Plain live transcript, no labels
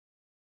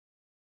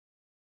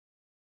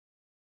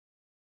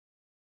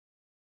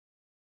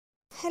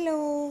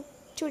Hello,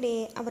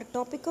 today our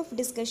topic of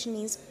discussion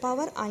is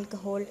power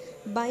alcohol,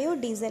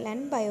 biodiesel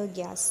and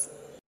biogas.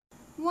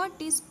 What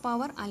is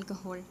power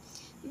alcohol?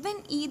 When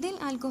ethyl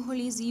alcohol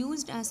is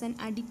used as an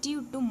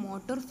additive to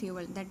motor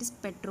fuel, that is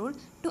petrol,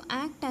 to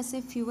act as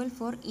a fuel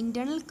for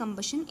internal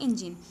combustion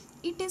engine,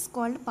 it is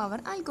called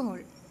power alcohol.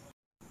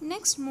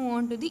 Next, move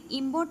on to the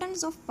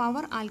importance of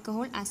power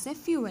alcohol as a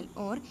fuel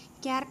or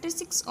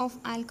characteristics of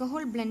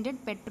alcohol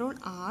blended petrol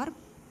are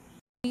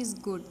is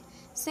good.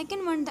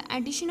 Second one, the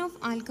addition of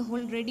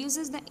alcohol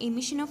reduces the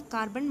emission of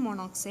carbon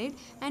monoxide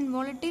and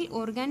volatile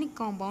organic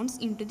compounds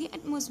into the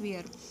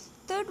atmosphere.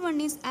 Third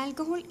one is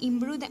alcohol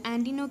improve the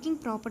anti-knocking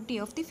property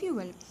of the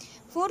fuel.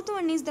 Fourth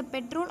one is the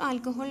petrol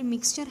alcohol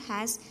mixture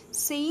has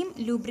same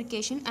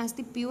lubrication as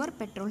the pure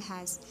petrol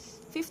has.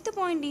 Fifth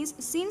point is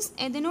since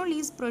ethanol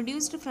is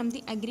produced from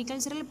the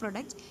agricultural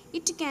product,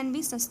 it can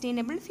be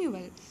sustainable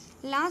fuel.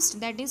 Last,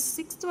 that is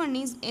sixth one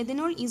is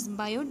ethanol is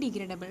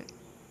biodegradable.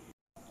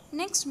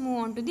 Next,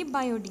 move on to the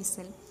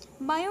biodiesel.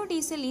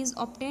 Biodiesel is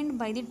obtained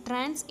by the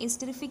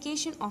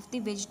trans-esterification of the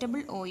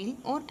vegetable oil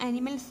or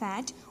animal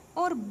fat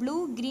or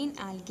blue-green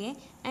algae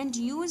and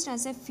used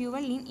as a fuel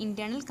in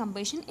internal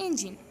combustion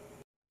engine.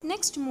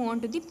 Next, move on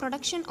to the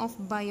production of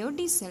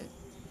biodiesel.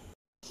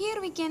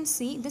 Here we can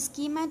see the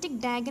schematic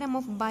diagram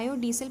of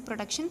biodiesel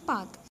production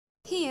path.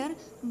 Here,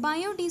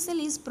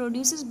 biodiesel is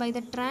produced by the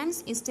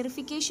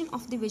trans-esterification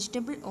of the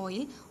vegetable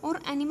oil or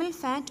animal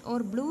fat or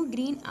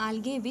blue-green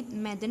algae with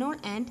methanol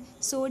and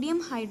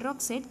sodium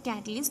hydroxide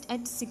catalyst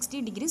at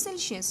 60 degrees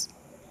Celsius.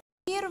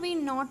 Here we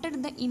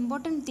noted the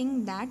important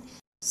thing that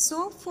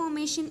soap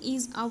formation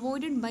is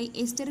avoided by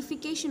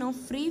esterification of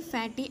free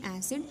fatty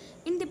acid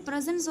in the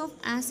presence of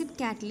acid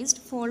catalyst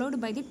followed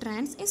by the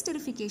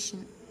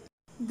trans-esterification.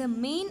 The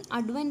main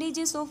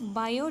advantages of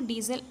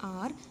biodiesel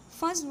are: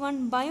 first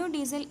one,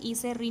 biodiesel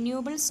is a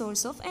renewable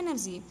source of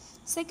energy.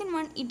 Second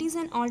one, it is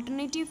an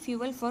alternative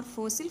fuel for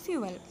fossil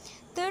fuel.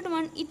 Third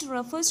one, it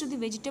refers to the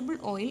vegetable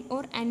oil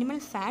or animal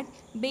fat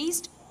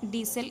based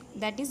diesel,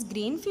 that is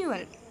green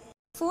fuel.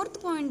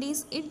 Fourth point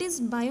is it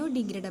is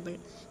biodegradable.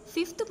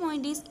 Fifth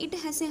point is it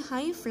has a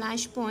high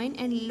flash point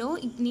and low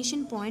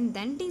ignition point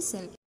than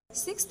diesel.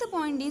 Sixth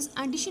point is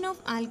addition of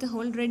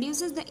alcohol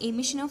reduces the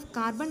emission of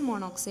carbon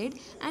monoxide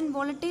and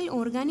volatile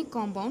organic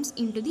compounds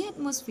into the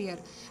atmosphere.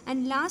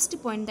 And last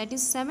point, that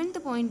is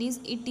seventh point, is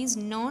it is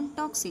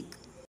non-toxic.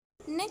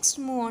 Next,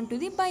 move on to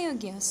the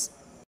biogas.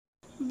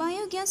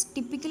 Biogas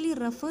typically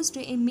refers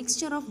to a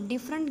mixture of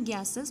different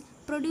gases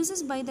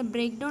produced by the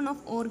breakdown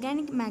of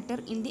organic matter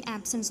in the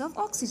absence of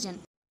oxygen.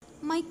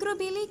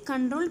 Microbially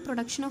controlled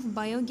production of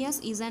biogas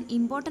is an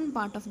important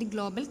part of the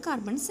global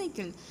carbon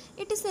cycle.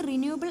 It is a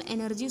renewable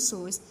energy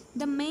source.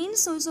 The main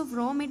source of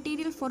raw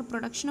material for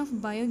production of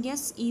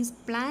biogas is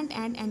plant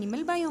and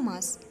animal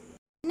biomass.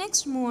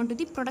 Next, move on to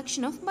the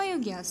production of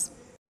biogas.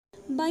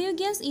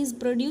 Biogas is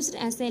produced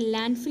as a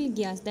landfill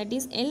gas, that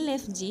is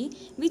LFG,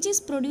 which is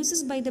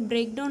produced by the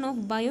breakdown of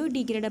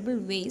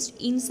biodegradable waste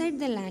inside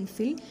the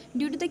landfill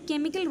due to the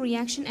chemical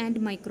reaction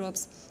and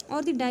microbes,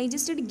 or the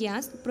digested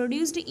gas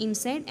produced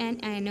inside an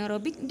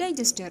anaerobic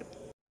digester.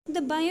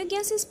 The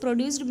biogas is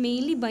produced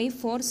mainly by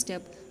four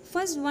steps.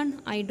 First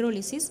one,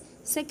 hydrolysis,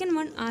 second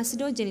one,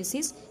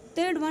 acidogenesis,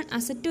 third one,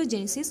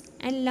 acetogenesis,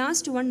 and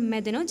last one,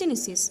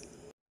 methanogenesis.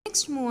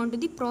 Next, move on to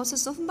the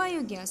process of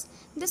biogas.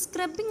 The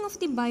scrubbing of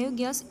the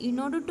biogas in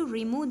order to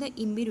remove the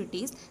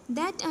impurities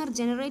that are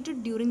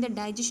generated during the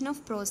digestion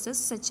of process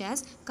such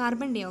as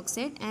carbon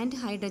dioxide and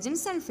hydrogen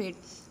sulfate.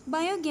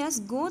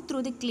 Biogas go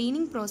through the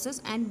cleaning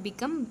process and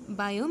become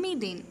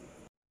biomethane.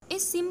 A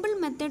simple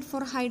method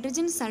for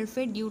hydrogen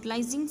sulfate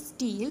utilizing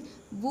steel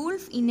wool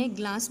in a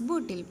glass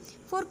bottle.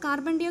 For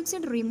carbon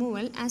dioxide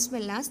removal as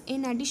well as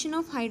in addition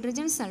of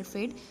hydrogen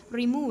sulfate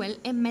removal,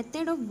 a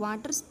method of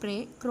water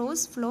spray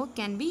cross flow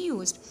can be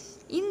used.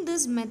 In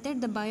this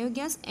method, the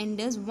biogas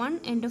enters one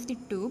end of the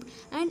tube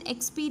and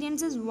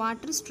experiences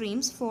water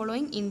streams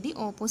following in the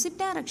opposite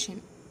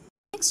direction.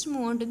 Next,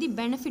 move on to the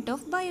benefit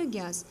of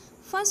biogas.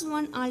 First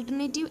one,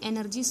 alternative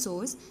energy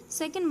source.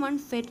 Second one,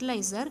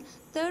 fertilizer.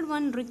 Third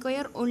one,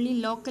 require only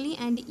locally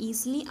and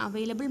easily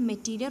available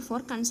material for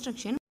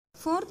construction.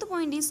 Fourth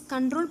point is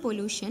control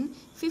pollution.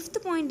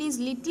 Fifth point is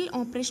little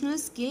operational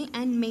skill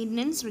and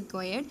maintenance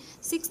required.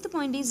 Sixth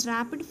point is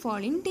rapid fall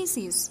in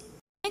disease.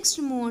 Next,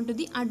 move on to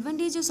the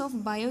advantages of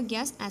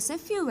biogas as a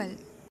fuel.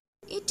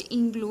 It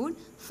include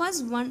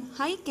first one,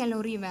 high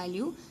calorie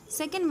value.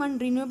 Second one,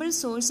 renewable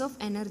source of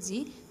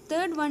energy.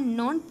 Third one,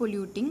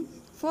 non-polluting.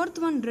 Fourth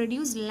one,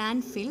 reduce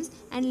landfills.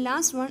 And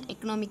last one,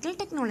 economical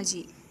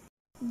technology.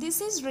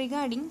 This is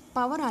regarding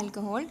power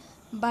alcohol,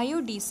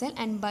 biodiesel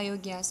and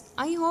biogas.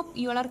 I hope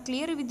you all are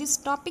clear with this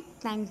topic.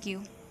 Thank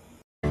you.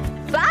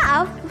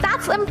 Wow,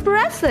 that's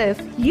impressive!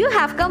 You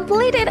have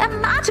completed a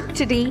magic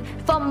today.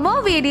 For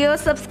more videos,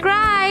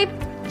 subscribe.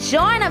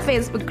 Join our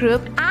Facebook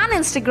group and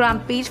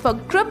Instagram page for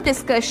group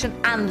discussion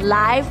and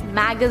live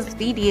Magas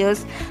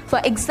videos for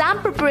exam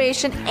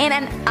preparation in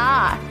an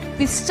hour.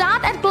 We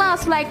start a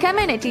class-like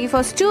community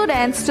for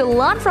students to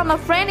learn from a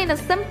friend in a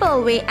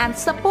simple way and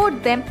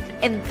support them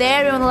in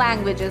their own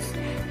languages.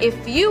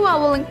 If you are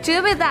willing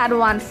to be that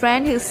one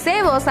friend who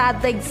saves us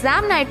at the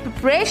exam night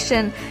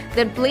preparation,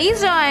 then please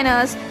join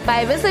us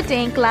by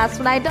visiting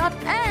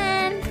classfly.in.